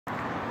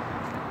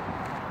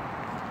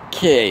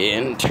Okay,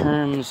 in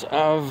terms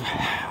of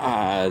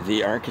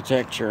the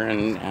architecture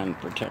and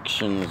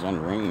protections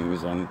and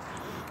rings and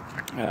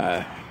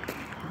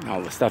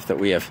all the stuff that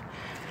we have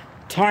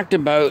talked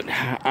about,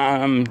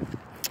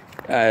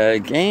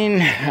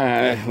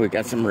 again, we've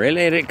got some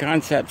related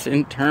concepts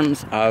in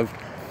terms of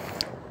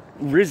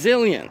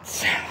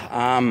resilience,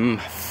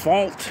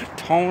 fault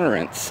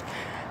tolerance.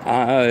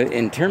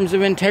 In terms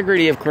of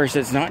integrity, of course,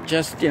 it's not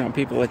just,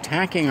 people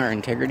attacking our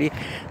integrity.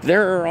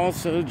 There are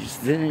also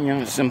just,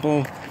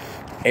 simple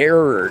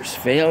errors,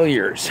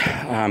 failures,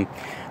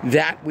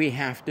 that we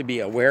have to be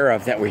aware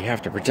of, that we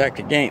have to protect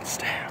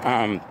against.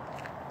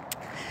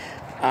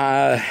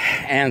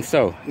 And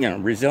so,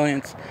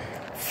 resilience,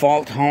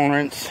 fault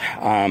tolerance,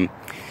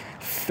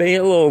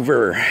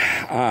 failover,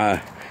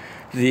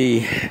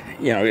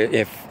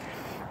 if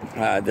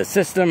the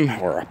system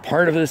or a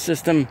part of the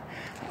system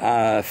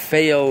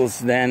fails,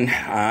 then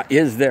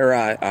is there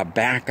a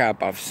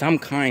backup of some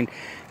kind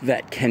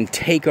that can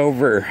take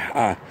over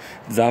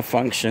the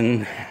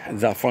functions,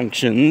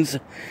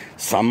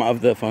 some of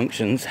the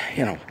functions,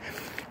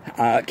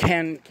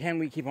 can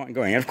we keep on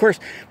going? And of course,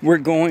 we're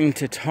going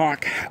to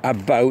talk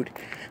about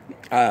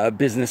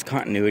business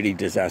continuity,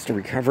 disaster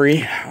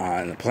recovery,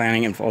 and the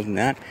planning involved in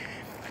that.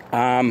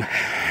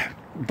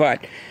 But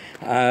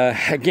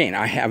again,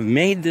 I have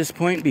made this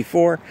point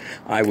before.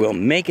 I will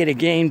make it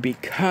again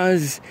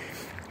because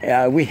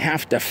we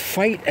have to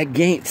fight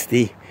against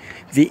the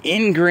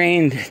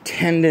ingrained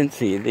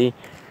tendency, the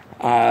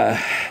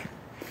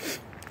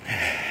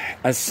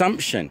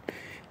assumption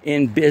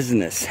in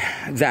business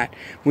that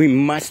we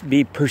must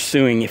be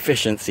pursuing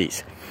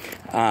efficiencies.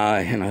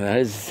 That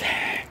is,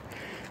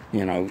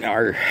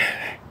 our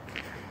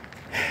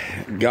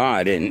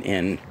God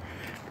in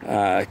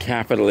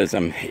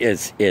capitalism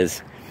is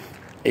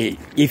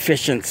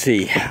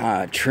efficiency,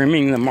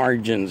 trimming the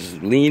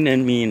margins, lean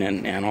and mean,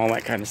 and all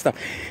that kind of stuff.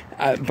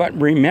 But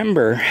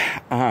remember,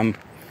 the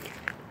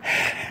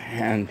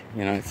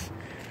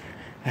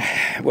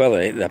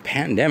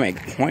pandemic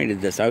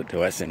pointed this out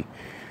to us in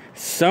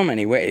so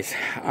many ways.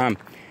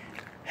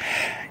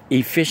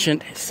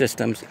 Efficient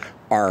systems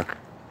are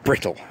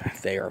brittle.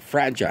 They are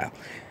fragile.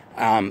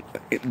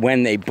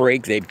 When they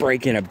break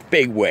in a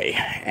big way.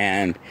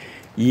 And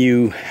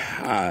when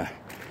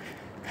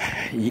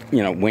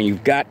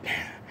you've got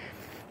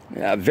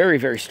very,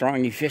 very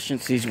strong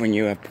efficiencies, when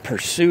you have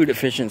pursued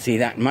efficiency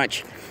that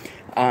much,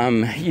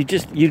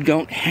 you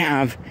don't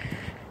have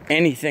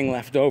anything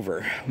left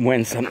over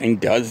when something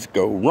does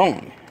go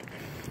wrong.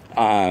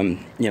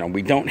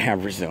 We don't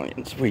have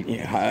resilience. We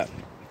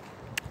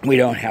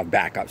don't have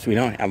backups. We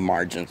don't have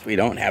margins. We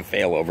don't have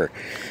failover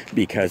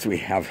because we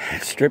have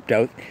stripped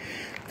out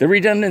the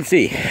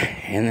redundancy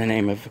in the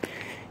name of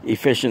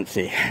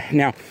efficiency.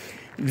 Now,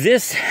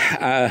 this,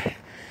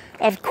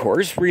 of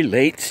course,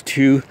 relates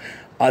to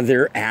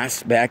other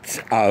aspects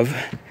of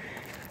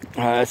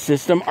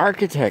system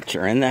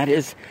architecture, and that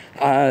is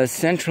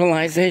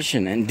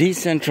centralization and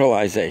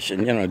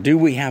decentralization. Do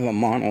we have a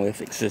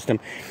monolithic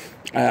system?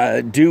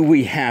 Do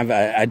we have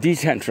a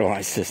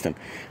decentralized system,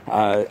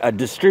 a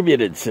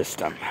distributed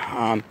system?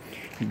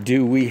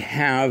 Do we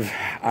have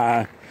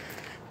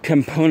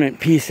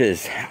component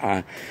pieces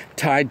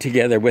tied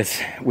together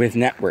with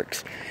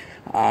networks?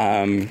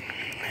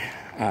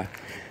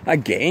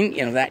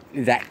 Again,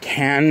 that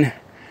can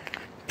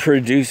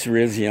produce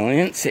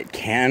resilience. It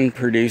can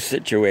produce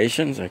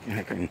situations. I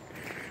can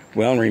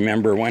well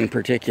remember one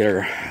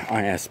particular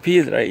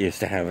ISP that I used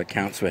to have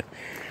accounts with,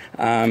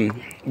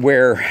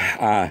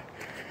 where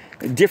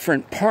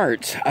different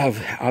parts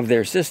of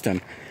their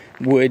system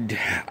would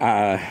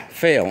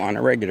fail on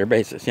a regular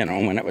basis.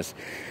 When it was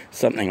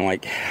something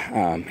like,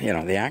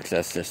 the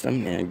access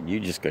system, you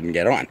just couldn't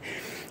get on.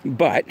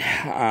 But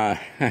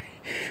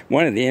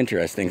one of the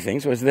interesting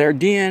things was their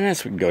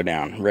DNS would go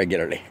down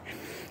regularly.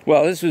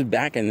 Well, this was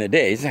back in the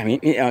days.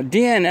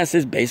 DNS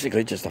is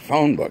basically just a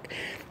phone book.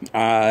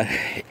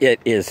 It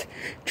is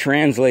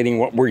translating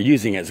what we're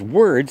using as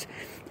words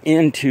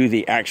into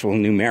the actual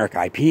numeric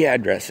IP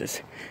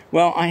addresses.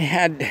 Well, I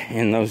had,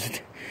 in those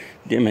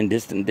dim and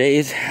distant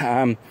days,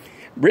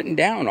 written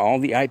down all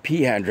the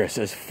IP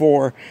addresses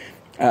for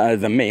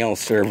the mail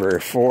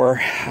server,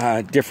 for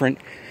different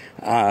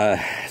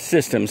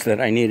systems that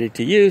I needed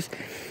to use.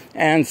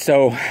 And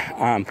so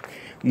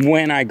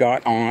when I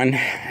got on,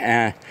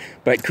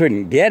 but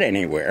couldn't get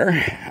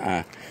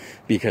anywhere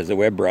because the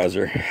web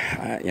browser,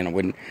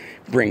 wouldn't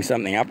bring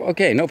something up.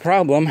 Okay, no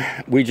problem.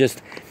 We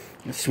just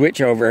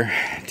switch over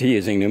to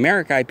using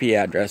numeric IP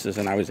addresses,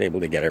 and I was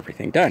able to get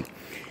everything done.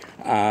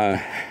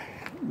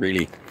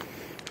 Really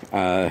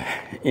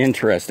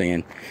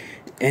interesting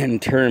in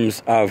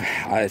terms of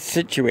a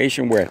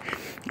situation where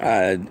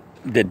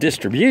the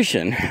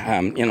distribution,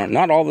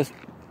 not all the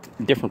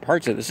different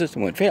parts of the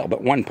system would fail,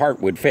 but one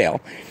part would fail.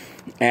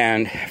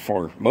 And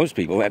for most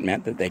people, that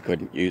meant that they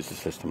couldn't use the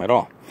system at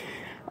all.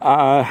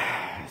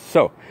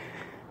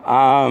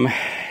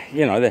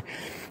 The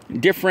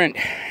different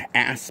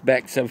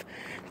aspects of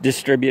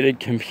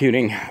distributed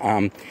computing,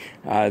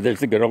 There's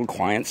the good old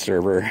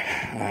client-server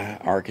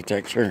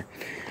architecture,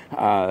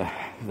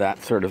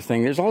 that sort of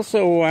thing. There's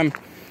also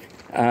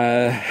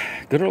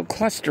good old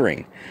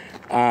clustering,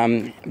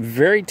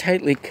 very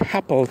tightly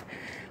coupled.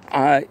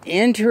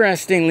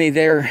 Interestingly,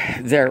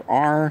 there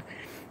are,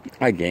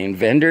 again,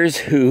 vendors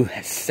who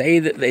say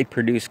that they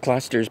produce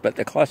clusters, but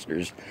the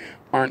clusters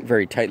aren't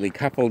very tightly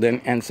coupled,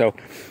 and so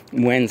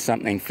when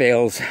something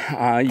fails,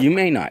 you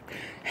may not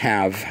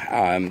have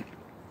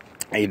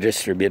a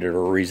distributed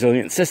or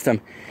resilient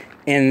system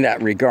in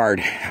that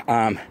regard.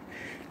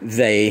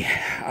 They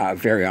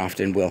very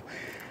often will,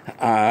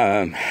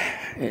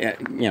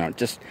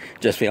 just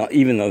fail,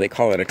 even though they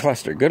call it a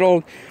cluster. Good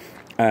old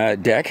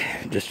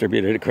DEC,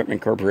 Distributed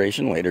Equipment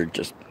Corporation, later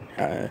just,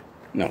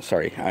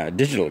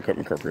 Digital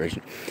Equipment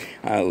Corporation,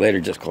 later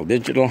just called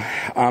Digital,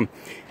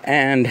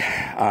 and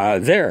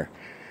their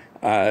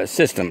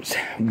systems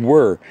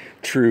were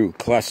true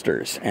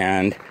clusters.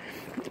 And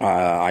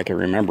I can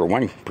remember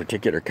one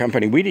particular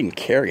company, we didn't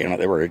care,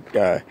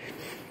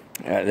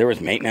 there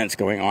was maintenance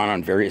going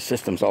on various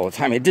systems all the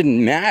time. It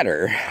didn't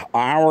matter.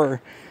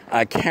 Our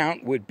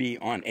account would be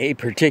on a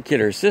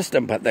particular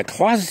system, but the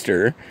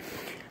cluster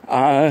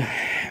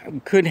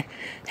could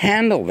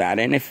handle that.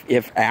 And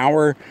if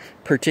our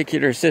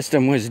particular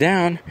system was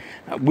down,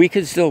 we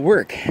could still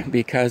work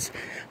because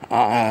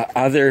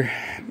other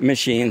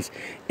machines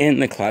in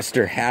the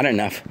cluster had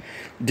enough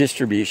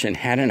distribution,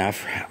 had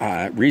enough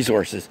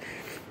resources,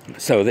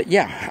 so that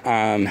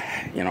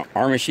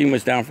our machine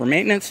was down for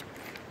maintenance.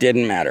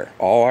 Didn't matter.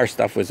 All our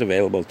stuff was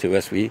available to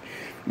us. We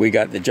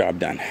got the job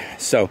done.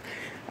 So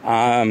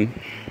how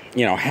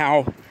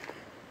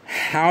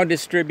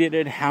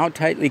distributed, how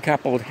tightly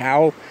coupled,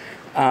 how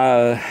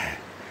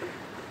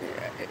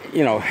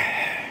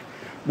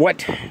what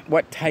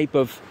type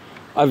of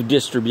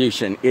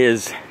distribution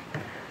is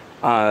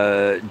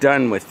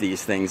done with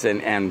these things,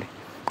 and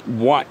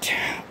what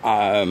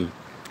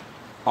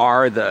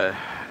are the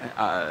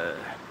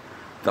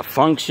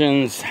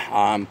functions?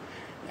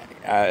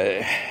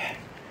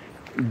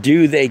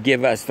 Do they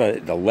give us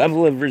the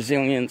level of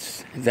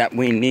resilience that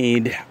we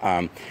need,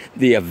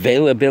 the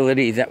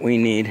availability that we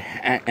need,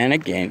 and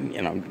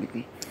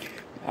again,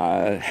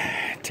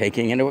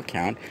 taking into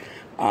account,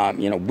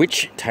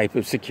 which type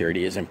of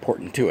security is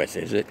important to us?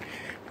 Is it,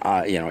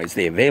 is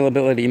the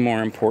availability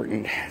more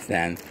important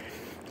than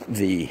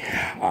the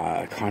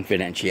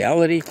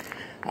confidentiality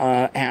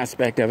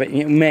aspect of it?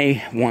 You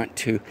may want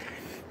to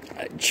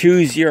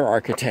choose your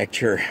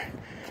architecture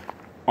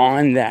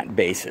on that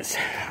basis.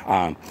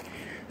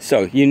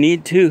 So you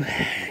need to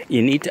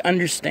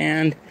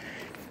understand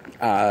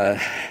that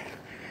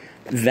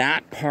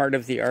part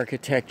of the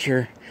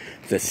architecture,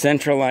 the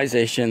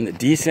centralization, the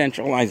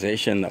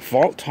decentralization, the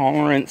fault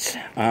tolerance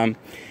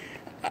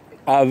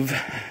of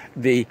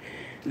the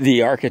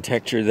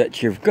architecture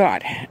that you've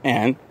got.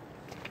 And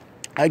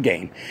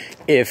again,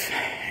 if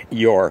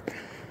your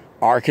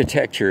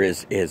architecture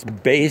is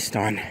based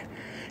on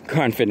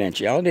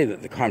confidentiality,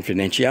 that the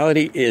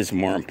confidentiality is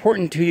more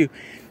important to you,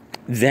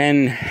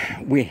 then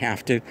we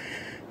have to,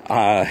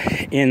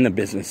 in the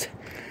business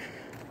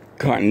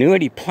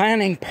continuity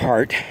planning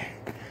part,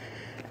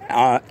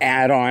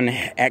 add on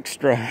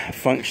extra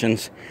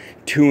functions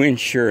to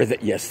ensure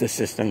that, yes, the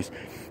systems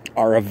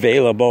are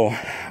available,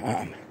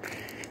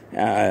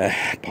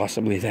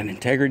 possibly that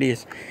integrity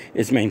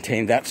is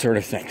maintained, that sort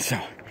of thing. So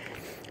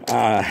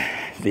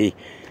the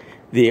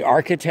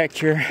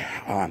architecture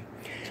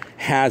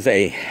has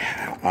a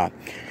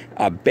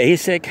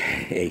basic,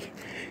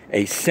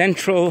 a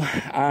central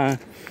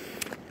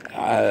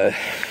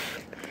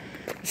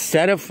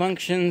set of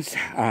functions,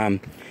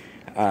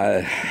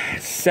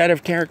 set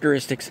of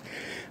characteristics,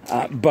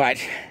 but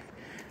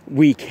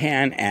we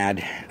can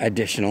add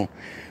additional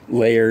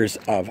layers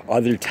of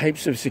other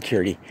types of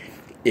security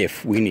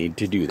if we need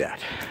to do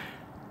that.